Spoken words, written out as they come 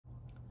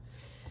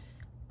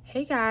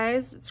Hey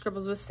guys, it's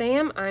Scribbles with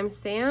Sam. I'm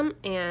Sam,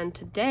 and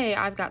today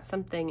I've got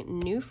something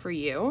new for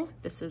you.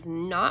 This is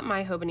not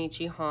my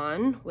Hobonichi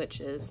Han, which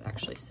is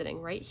actually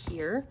sitting right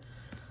here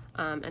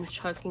and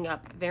chugging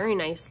up very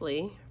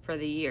nicely for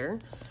the year.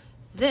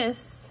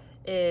 This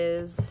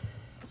is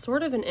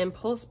sort of an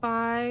impulse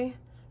buy,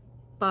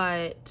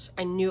 but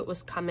I knew it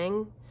was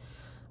coming.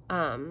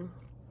 Yeah,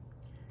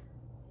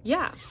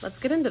 let's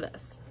get into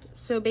this.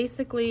 So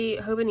basically,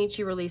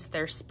 Hobonichi released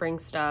their spring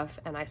stuff,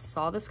 and I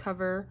saw this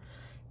cover.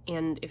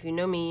 And if you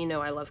know me, you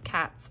know I love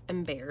cats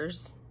and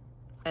bears,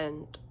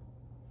 and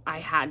I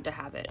had to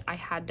have it.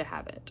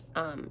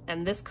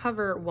 And this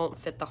cover won't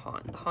fit the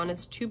Han. The Han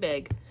is too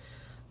big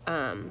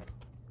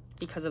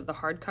because of the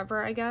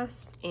hardcover, I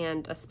guess,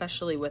 and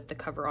especially with the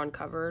cover on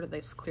cover,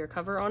 this clear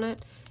cover on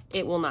it,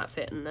 it will not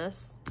fit in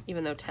this,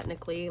 even though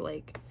technically,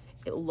 like,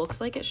 it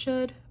looks like it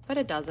should, but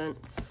it doesn't.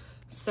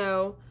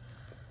 So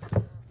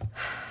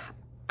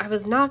I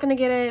was not gonna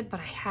get it,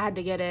 but I had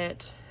to get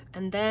it.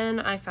 And then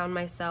I found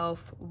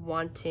myself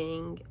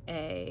wanting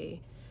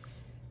a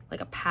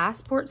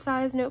passport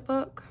size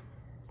notebook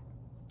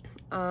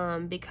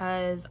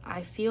because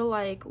I feel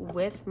like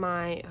with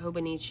my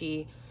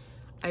Hobonichi,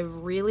 I've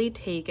really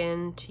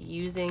taken to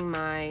using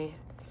my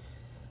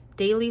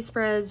daily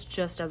spreads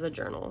just as a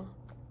journal.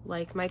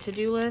 Like, my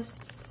to-do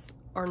lists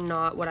are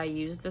not what I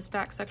use this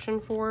back section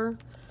for,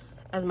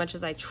 as much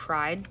as I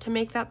tried to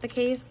make that the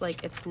case.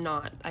 Like, it's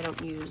not. I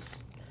don't use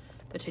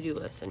the to-do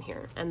list in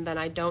here, and then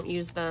I don't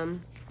use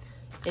them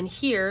in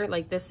here.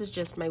 Like, this is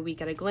just my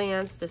week at a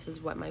glance. This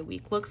is what my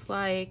week looks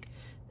like.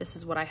 This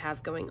is what I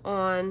have going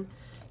on.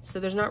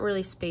 So there's not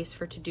really space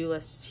for to-do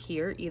lists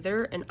here either,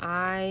 and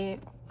I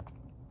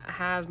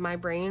have my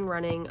brain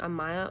running a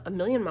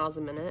million miles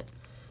a minute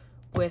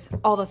with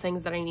all the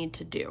things that I need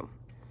to do.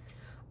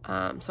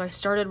 So I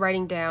started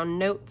writing down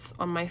notes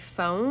on my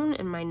phone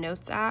in my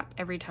notes app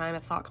every time a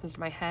thought comes to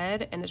my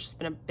head, and it's just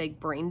been a big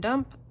brain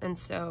dump. And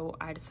so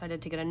I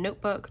decided to get a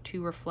notebook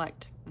to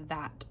reflect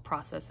that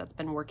process that's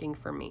been working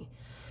for me.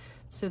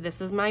 So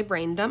this is my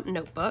brain dump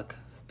notebook,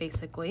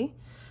 basically,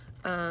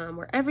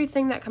 where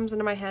everything that comes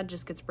into my head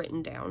just gets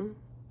written down,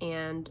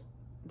 and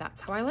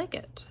that's how I like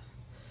it.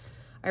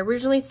 I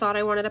originally thought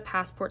I wanted a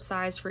passport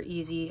size for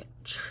easy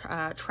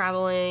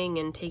traveling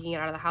and taking it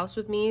out of the house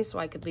with me so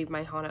I could leave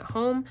my Han at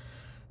home.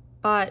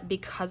 But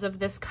because of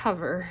this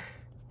cover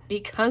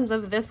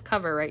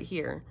right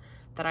here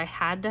that I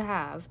had to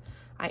have,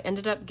 I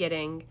ended up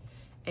getting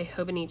a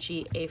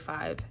Hobonichi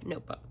A5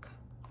 notebook,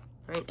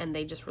 right? And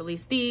they just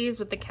released these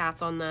with the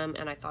cats on them,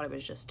 and I thought it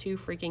was just too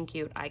freaking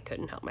cute. I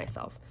couldn't help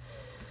myself.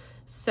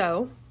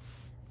 So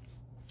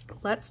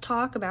let's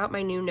talk about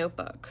my new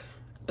notebook.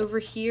 Over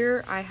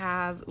here, I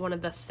have one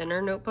of the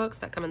thinner notebooks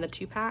that come in the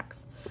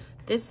 2-packs.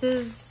 This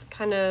is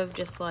kind of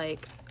just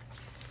like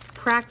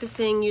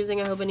practicing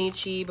using a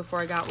Hobonichi before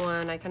I got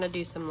one. I kind of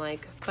do some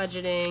like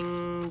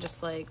budgeting,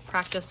 just like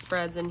practice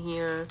spreads in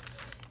here.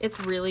 It's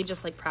really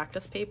just like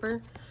practice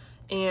paper.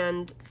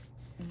 And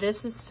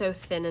this is so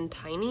thin and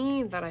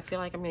tiny that I feel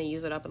like I'm going to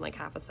use it up in like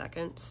half a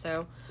second.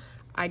 So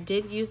I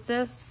did use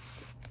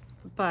this,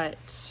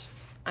 but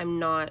I'm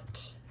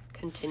not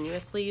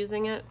continuously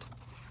using it.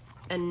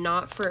 And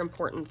not for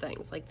important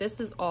things. Like,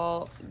 this is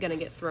all gonna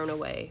get thrown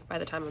away by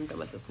the time I'm done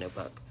with this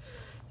notebook.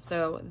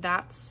 So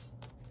that's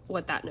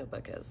what that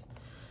notebook is.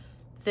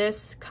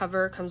 This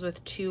cover comes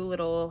with 2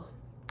 little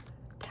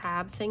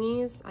tab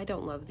thingies. I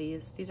don't love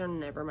these. These are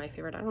never my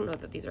favorite. I don't know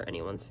that these are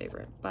anyone's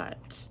favorite,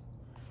 but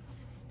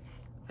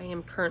I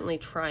am currently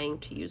trying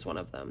to use one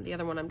of them. The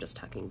other one I'm just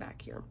tucking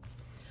back here.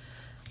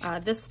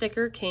 This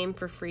sticker came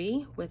for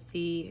free with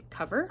the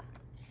cover.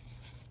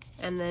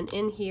 And then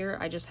in here,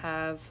 I just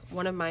have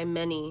one of my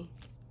many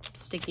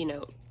sticky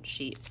note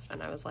sheets.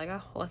 And I was like,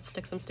 oh, let's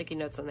stick some sticky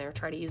notes in there,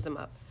 try to use them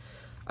up.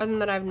 Other than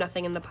that, I have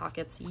nothing in the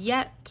pockets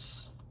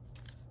yet.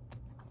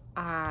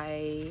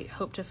 I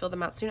hope to fill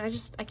them out soon.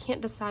 I can't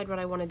decide what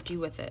I want to do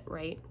with it,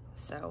 right?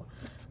 So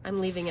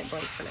I'm leaving it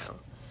blank for now.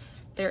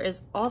 There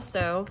is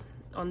also,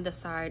 on this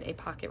side, a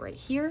pocket right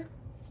here.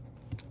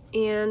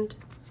 And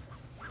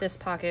this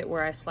pocket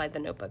where I slide the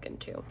notebook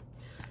into.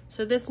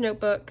 So this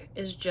notebook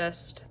is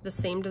just the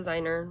same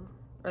designer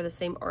or the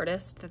same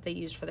artist that they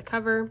used for the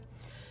cover.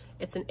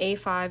 It's an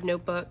A5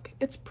 notebook.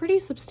 It's pretty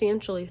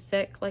substantially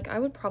thick. Like, I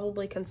would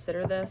probably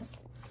consider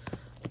this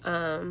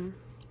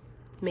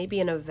maybe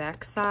an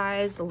Avec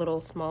size, a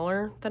little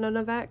smaller than an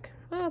Avec.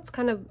 Well, it's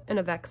kind of an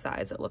Avec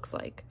size, it looks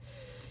like,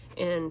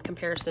 in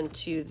comparison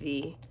to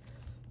the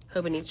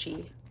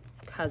Hobonichi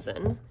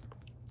cousin.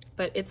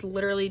 But it's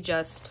literally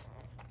just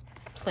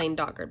plain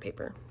dot grid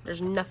paper.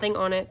 There's nothing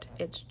on it.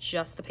 It's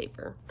just the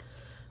paper,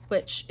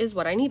 which is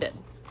what I needed.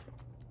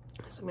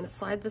 So I'm going to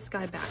slide this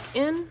guy back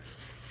in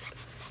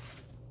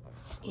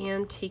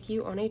and take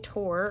you on a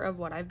tour of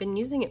what I've been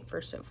using it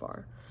for so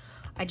far.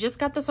 I just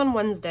got this on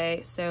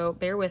Wednesday, so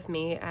bear with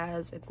me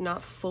as it's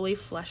not fully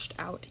fleshed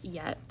out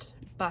yet,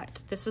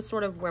 but this is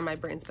sort of where my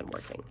brain's been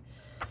working.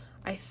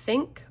 I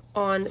think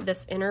on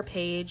this inner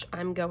page,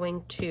 I'm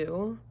going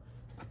to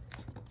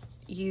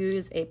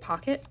use a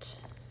pocket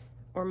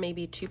or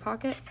maybe 2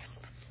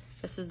 pockets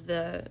This is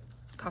the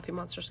Coffee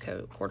Monsters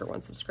Co.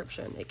 Q1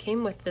 subscription. It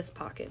came with this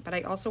pocket, but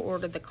I also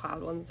ordered the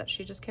cloud ones that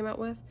she just came out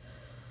with.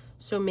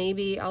 So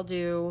maybe I'll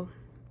do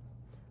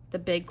the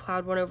big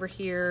cloud one over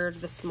here,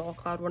 the small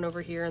cloud one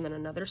over here, and then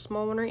another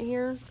small one right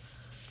here.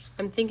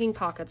 I'm thinking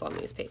pockets on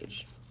these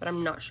page, but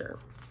I'm not sure.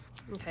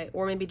 Okay,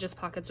 or maybe just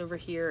pockets over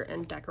here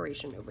and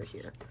decoration over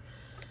here.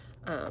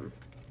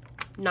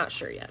 Not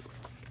sure yet.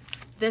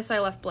 This I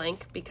left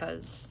blank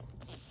because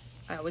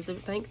I always leave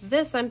it blank.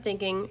 This I'm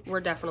thinking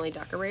we're definitely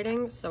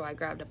decorating, so I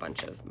grabbed a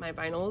bunch of my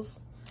vinyls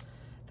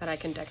that I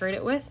can decorate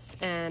it with,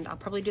 and I'll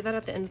probably do that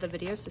at the end of the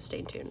video, so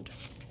stay tuned.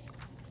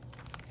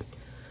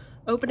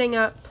 Opening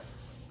up,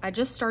 I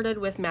just started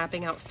with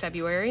mapping out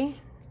February.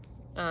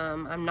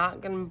 I'm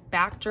not gonna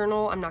back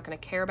journal, I'm not gonna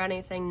care about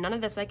anything, none of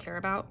this I care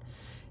about.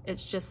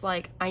 It's just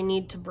like, I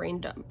need to brain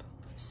dump.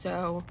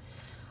 So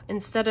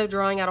instead of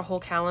drawing out a whole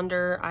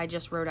calendar, I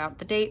just wrote out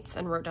the dates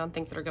and wrote down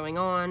things that are going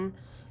on.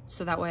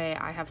 So that way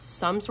I have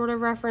some sort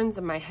of reference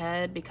in my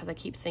head because I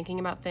keep thinking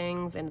about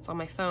things and it's on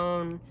my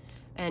phone.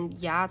 And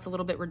yeah, it's a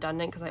little bit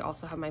redundant because I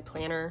also have my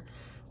planner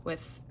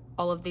with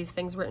all of these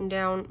things written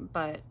down,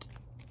 but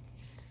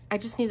I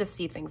just need to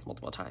see things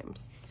multiple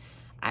times.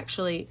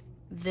 Actually,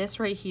 this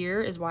right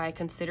here is why I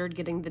considered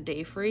getting the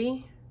day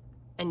free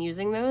and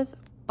using those,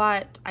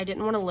 but I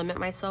didn't want to limit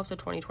myself to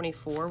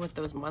 2024 with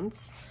those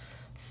months.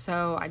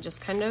 So I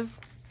just kind of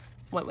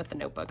went with the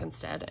notebook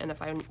instead. And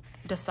if I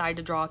decide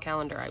to draw a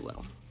calendar, I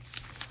will.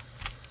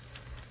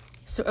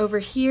 So over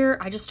here,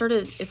 I just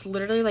started, it's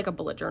literally like a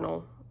bullet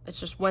journal. It's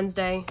just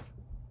Wednesday,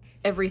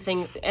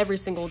 everything, every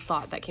single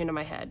thought that came to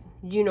my head.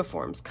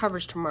 Uniforms,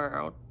 coverage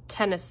tomorrow,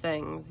 tennis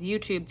things,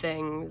 YouTube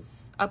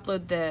things,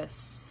 upload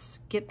this,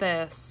 get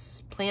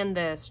this, plan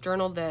this,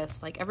 journal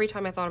this. Like every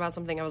time I thought about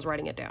something, I was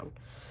writing it down.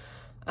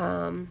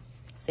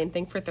 Same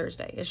thing for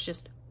Thursday. It's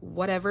just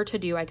whatever to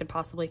do I could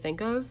possibly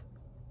think of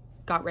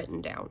got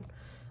written down.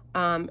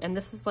 And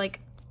this is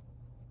like,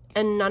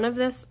 and none of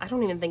this, I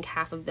don't even think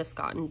half of this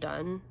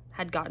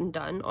had gotten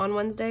done on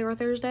Wednesday or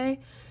Thursday.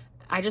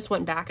 I just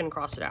went back and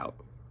crossed it out.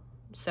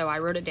 So I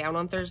wrote it down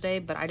on Thursday,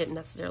 but I didn't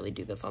necessarily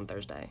do this on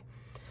Thursday.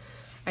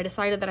 I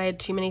decided that I had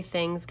too many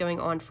things going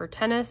on for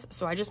tennis,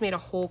 so I just made a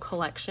whole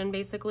collection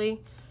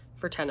basically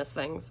for tennis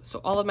things.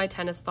 So all of my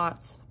tennis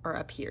thoughts are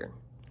up here,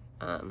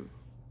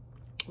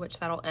 which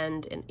that'll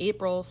end in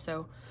April.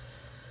 So,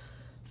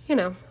 you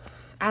know,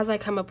 as I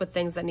come up with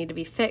things that need to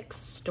be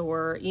fixed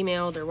or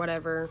emailed or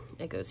whatever,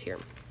 it goes here.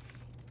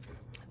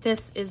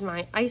 This is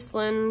my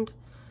Iceland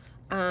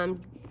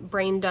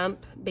brain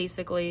dump,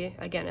 basically.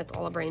 Again, it's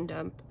all a brain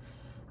dump.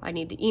 I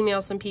need to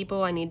email some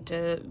people. I need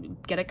to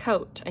get a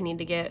coat. I need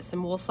to get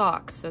some wool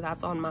socks. So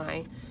that's on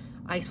my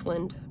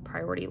Iceland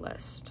priority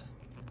list.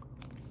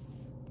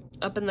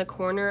 Up in the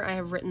corner, I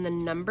have written the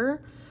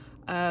number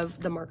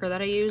of the marker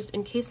that I used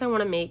in case I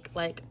want to make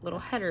like little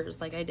headers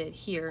like I did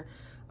here.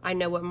 I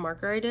know what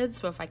marker I did,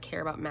 so if I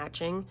care about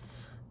matching,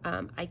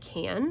 I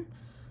can.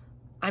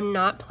 I'm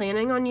not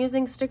planning on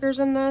using stickers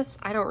in this.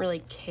 I don't really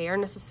care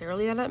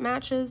necessarily that it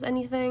matches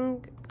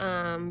anything,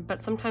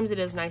 but sometimes it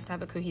is nice to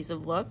have a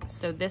cohesive look.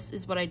 So this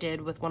is what I did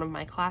with one of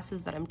my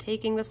classes that I'm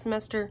taking this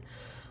semester.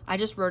 I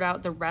just wrote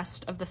out the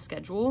rest of the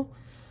schedule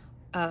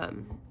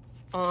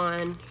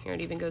on, here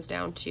it even goes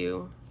down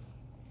to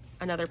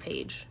another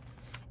page.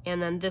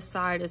 And then this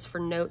side is for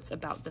notes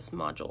about this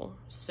module.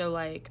 So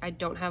like, I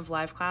don't have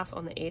live class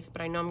on the 8th,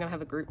 but I know I'm gonna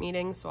have a group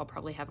meeting, so I'll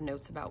probably have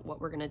notes about what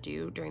we're gonna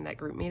do during that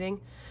group meeting.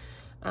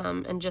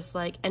 And just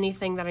like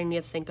anything that I need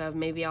to think of,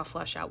 maybe I'll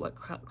flesh out what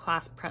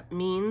class prep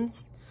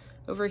means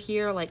over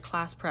here, like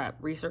class prep,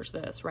 research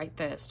this, write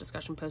this,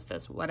 discussion post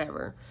this,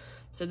 whatever.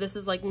 So this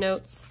is like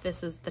notes,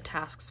 this is the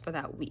tasks for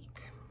that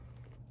week.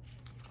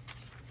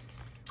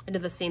 I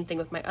did the same thing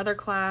with my other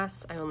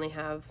class. I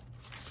have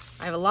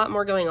a lot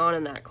more going on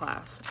in that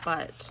class,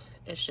 but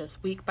it's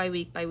just week by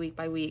week by week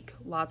by week,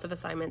 lots of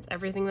assignments,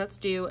 everything that's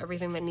due,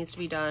 everything that needs to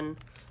be done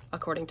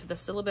according to the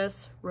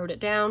syllabus, wrote it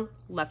down,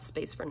 left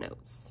space for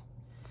notes.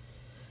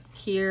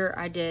 Here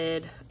I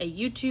did a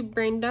YouTube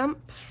brain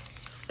dump,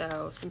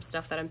 so some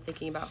stuff that I'm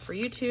thinking about for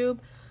YouTube.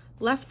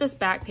 Left this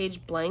back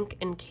page blank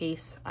in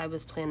case I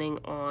was planning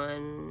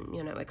on,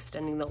 you know,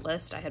 extending the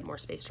list. I had more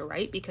space to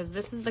write because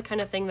this is the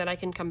kind of thing that I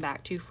can come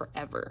back to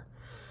forever.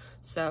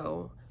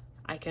 So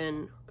I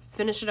can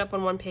finish it up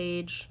on one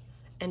page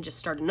and just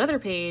start another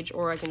page,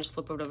 or I can just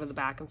flip it over the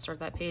back and start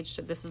that page.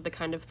 So this is the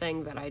kind of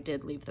thing that I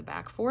did leave the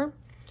back for.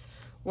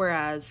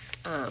 Whereas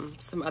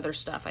some other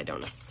stuff, I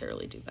don't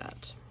necessarily do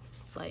that.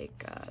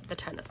 Like the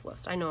tennis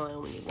list. I know I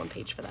only need one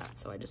page for that,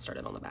 so I just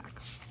started on the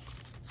back.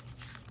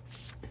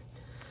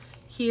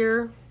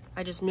 Here,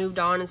 I just moved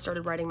on and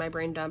started writing my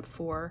brain dump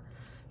for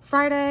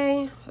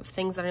Friday of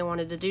things that I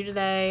wanted to do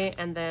today,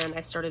 and then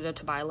I started a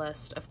to-buy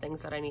list of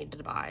things that I needed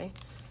to buy.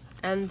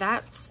 And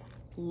that's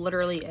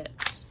literally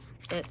it.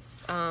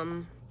 It's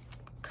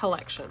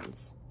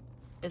collections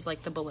is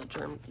like the bullet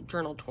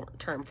journal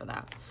term for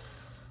that.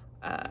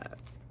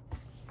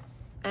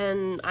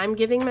 And I'm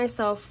giving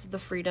myself the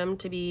freedom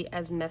to be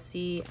as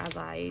messy as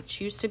I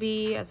choose to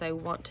be, as I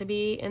want to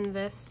be in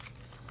this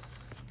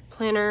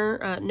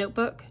planner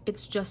notebook.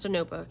 It's just a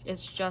notebook.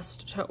 It's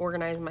just to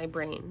organize my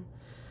brain.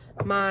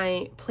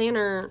 My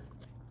planner,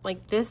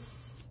 like,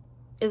 this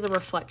is a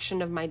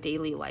reflection of my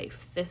daily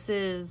life. This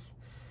is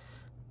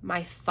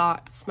my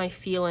thoughts, my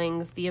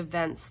feelings, the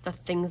events, the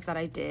things that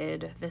I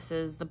did. This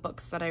is the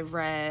books that I've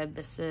read.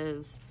 This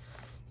is,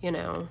 you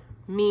know,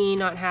 me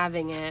not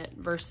having it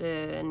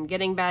versus and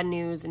getting bad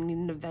news and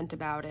needing to vent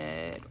about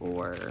it,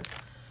 or,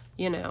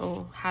 you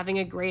know, having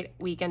a great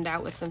weekend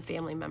out with some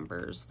family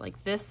members.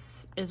 Like,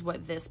 this is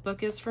what this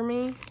book is for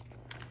me.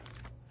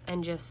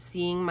 And just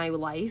seeing my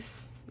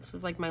life. This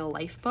is like my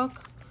life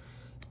book.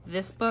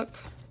 This book,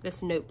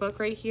 this notebook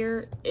right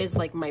here, is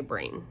like my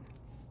brain,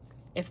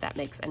 if that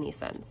makes any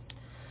sense.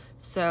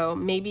 So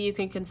maybe you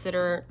can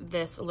consider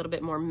this a little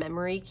bit more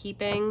memory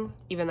keeping,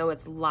 even though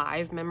it's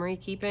live memory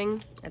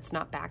keeping. It's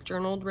not back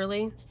journaled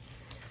really.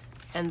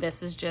 And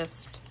this is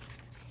just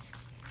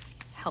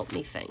help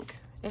me think.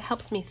 It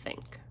helps me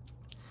think.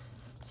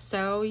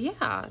 So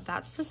yeah,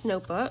 that's this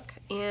notebook.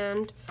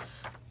 And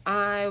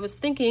I was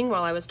thinking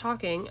while I was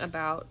talking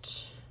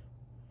about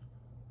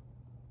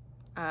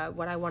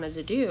what I wanted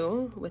to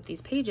do with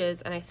these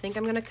pages, and I think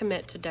I'm going to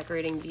commit to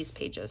decorating these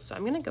pages. So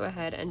I'm going to go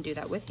ahead and do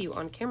that with you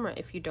on camera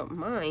if you don't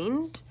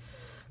mind,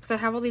 because I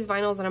have all these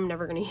vinyls and I'm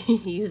never going to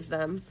use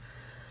them.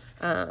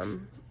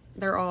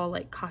 They're all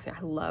like coffee.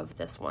 I love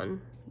this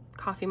one.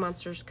 Coffee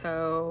Monsters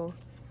Co.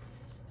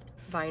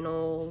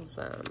 vinyls.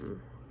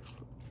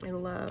 I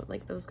love,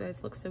 like, those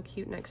guys look so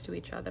cute next to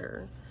each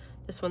other.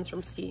 This one's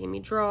from See Me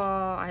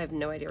Draw. I have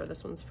no idea where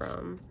this one's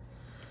from.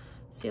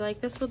 See, like,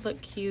 this would look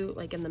cute,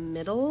 like, in the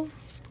middle.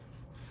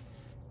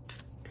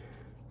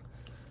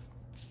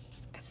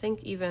 I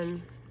think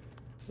even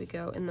we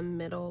go in the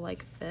middle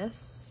like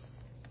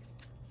this.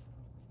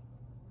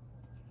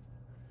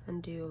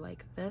 And do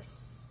like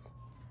this.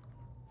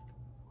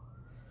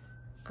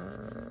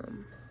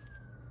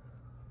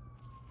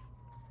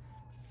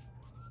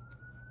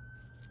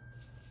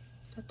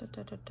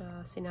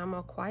 See, now I'm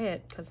all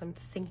quiet because I'm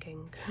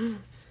thinking.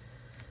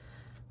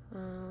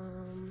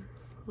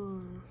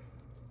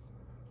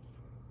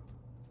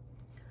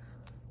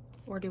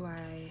 Or do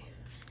I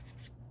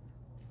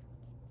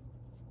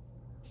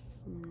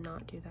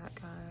not do that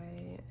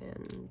guy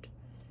and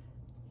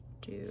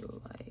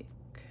do like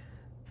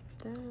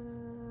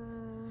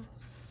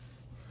this?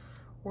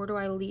 Or do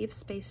I leave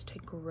space to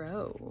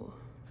grow?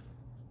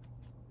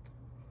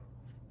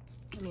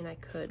 I mean, I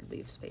could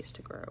leave space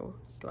to grow.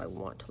 Do I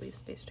want to leave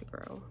space to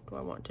grow? Do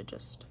I want to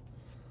just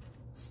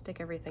stick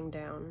everything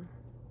down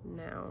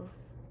now?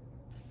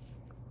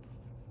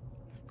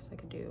 Because I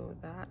could do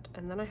that.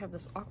 And then I have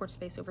this awkward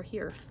space over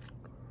here.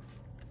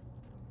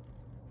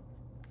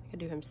 I could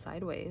do him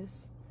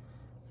sideways.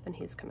 Then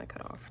he's gonna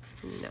cut off.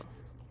 No.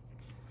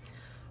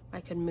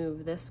 I could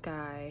move this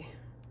guy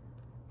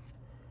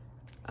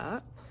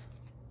up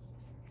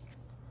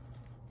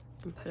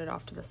and put it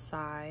off to the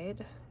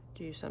side.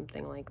 Do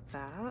something like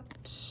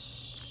that.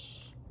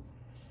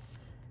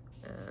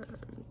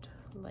 And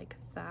like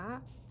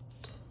that.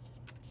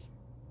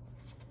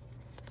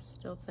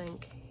 Still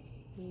think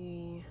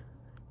he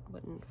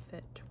wouldn't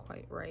fit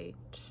quite right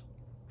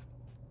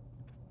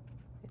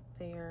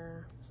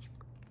there.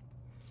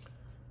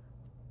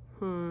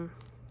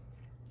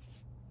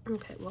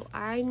 Okay, well,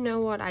 I know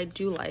what I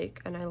do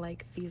like, and I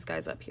like these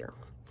guys up here.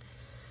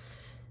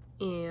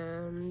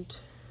 And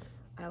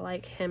I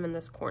like him in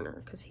this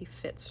corner because he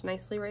fits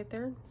nicely right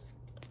there.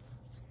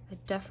 I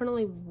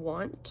definitely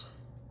want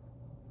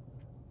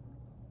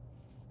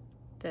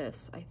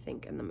this, I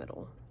think, in the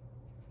middle.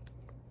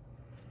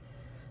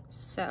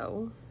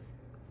 So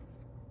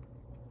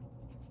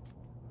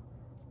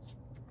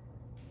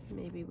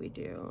maybe we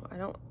do. I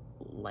don't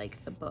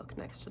like the book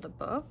next to the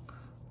book.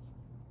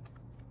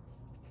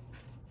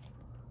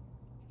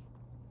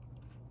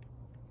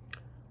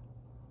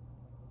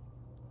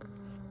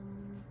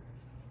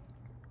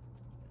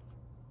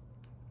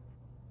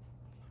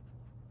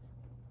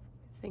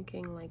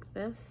 Thinking like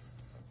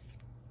this,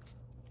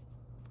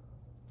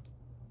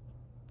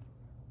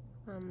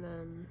 and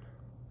then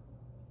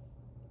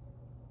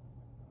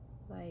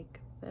like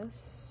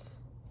this,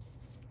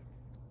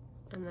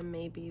 and then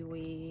maybe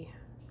we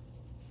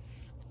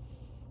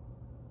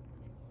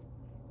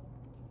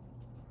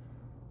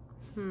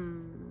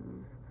do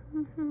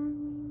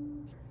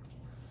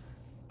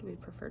we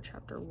prefer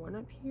chapter 1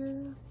 up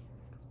here?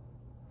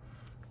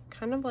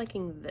 Kind of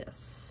liking this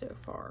so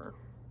far.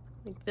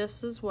 Like,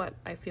 this is what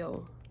I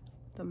feel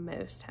the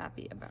most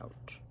happy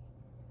about.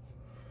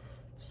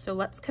 So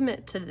let's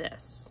commit to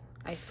this.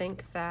 I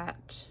think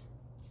that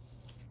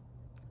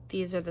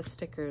these are the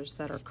stickers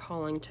that are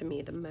calling to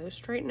me the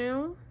most right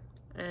now,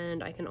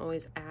 and I can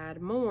always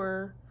add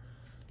more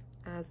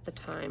as the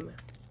time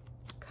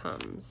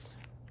comes.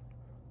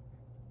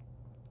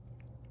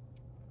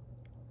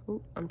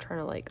 Ooh, I'm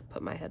trying to like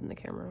put my head in the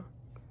camera.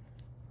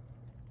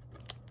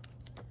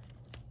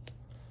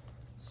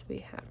 We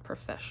have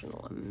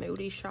professional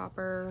emoji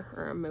shopper,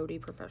 or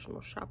emoji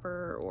professional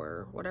shopper,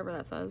 or whatever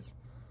that says.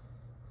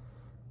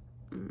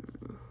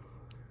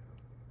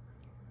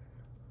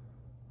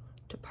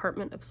 To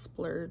Department of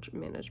Splurge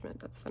Management.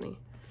 That's funny.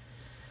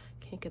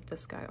 Can't get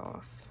this guy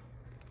off.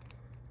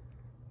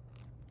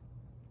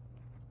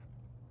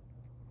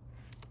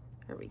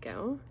 There we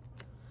go.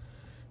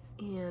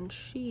 And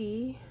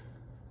she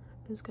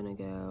is gonna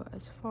go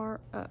as far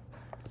up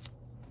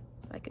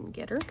as I can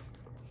get her.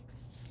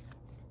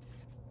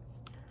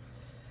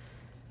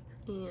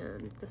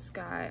 And this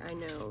guy I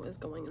know is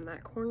going in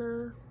that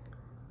corner.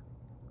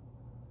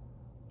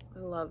 I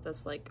love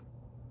this like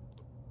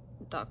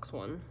ducks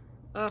one.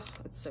 Ugh,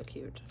 it's so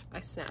cute.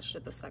 I snatched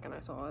it the second I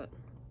saw it.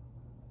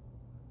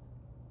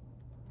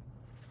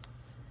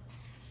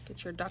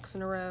 Get your ducks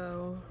in a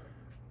row.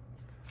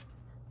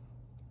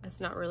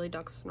 It's not really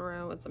ducks in a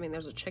row. It's, I mean,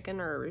 there's a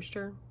chicken or a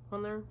rooster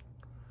on there.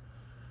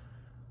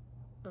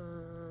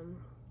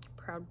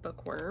 Proud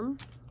bookworm,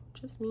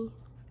 just me.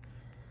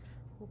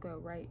 We'll go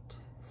right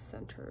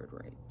centered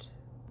right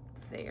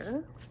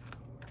there.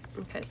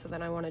 Okay, so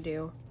then I want to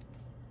do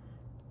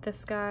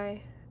this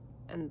guy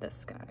and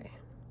this guy.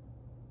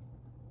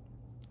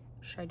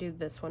 Should I do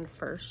this one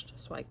first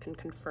so I can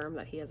confirm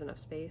that he has enough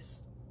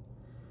space?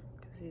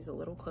 Because he's a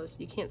little close.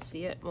 You can't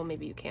see it. Well,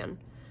 maybe you can.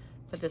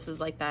 But this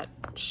is like that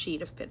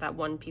sheet of, that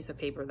one piece of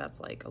paper that's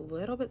like a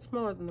little bit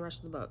smaller than the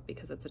rest of the book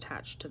because it's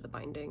attached to the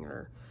binding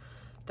or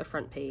the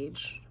front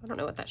page. I don't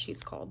know what that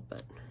sheet's called,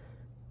 but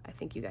I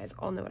think you guys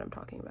all know what I'm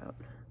talking about.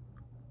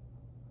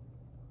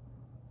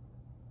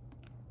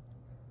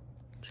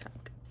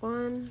 Chapter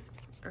 1.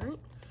 All right.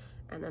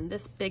 And then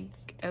this big,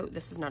 oh,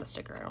 this is not a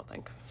sticker, I don't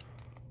think.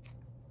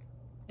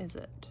 Is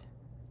it?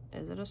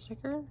 Is it a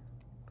sticker?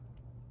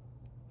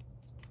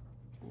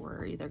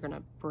 We're either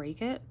gonna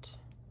break it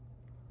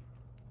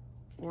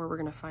or we're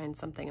gonna find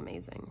something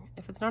amazing.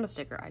 If it's not a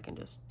sticker, I can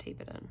just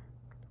tape it in.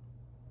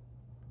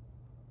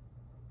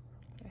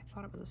 I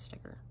thought it was a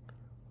sticker.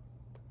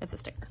 It's a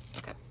sticker,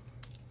 okay.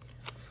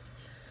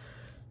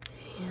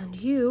 And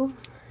you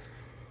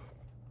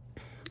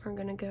are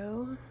gonna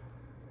go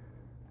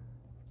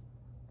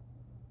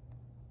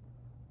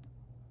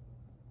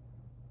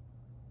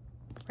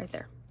right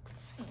there.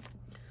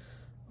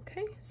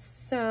 Okay,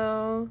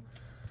 so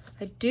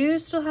I do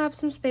still have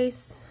some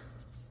space.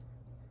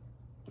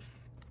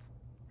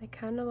 I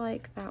kind of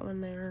like that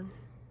one there,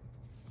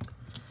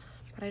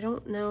 but I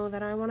don't know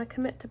that I want to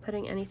commit to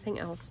putting anything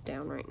else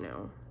down right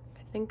now.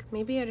 I think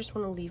maybe I just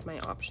want to leave my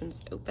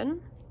options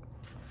open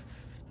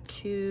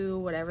to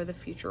whatever the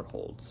future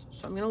holds.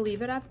 So I'm going to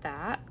leave it at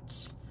that.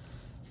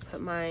 Put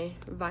my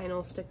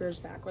vinyl stickers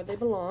back where they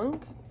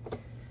belong,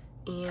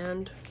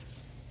 and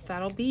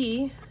that'll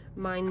be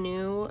my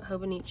new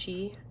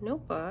Hobonichi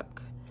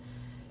notebook.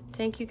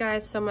 Thank you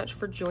guys so much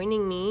for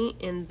joining me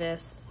in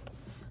this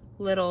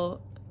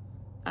little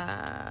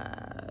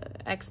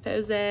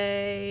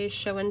expose,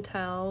 show and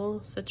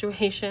tell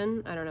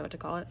situation. I don't know what to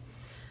call it.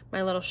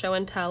 My little show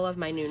and tell of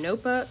my new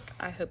notebook.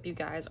 I hope you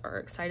guys are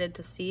excited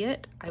to see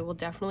it. I will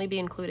definitely be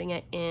including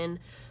it in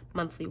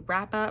monthly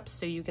wrap-ups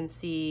so you can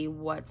see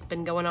what's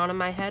been going on in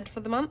my head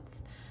for the month.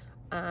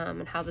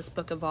 And how this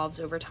book evolves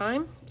over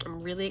time.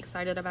 I'm really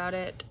excited about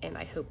it, and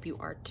I hope you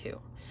are too.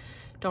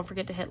 Don't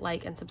forget to hit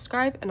like and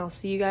subscribe, and I'll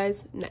see you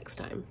guys next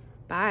time.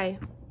 Bye.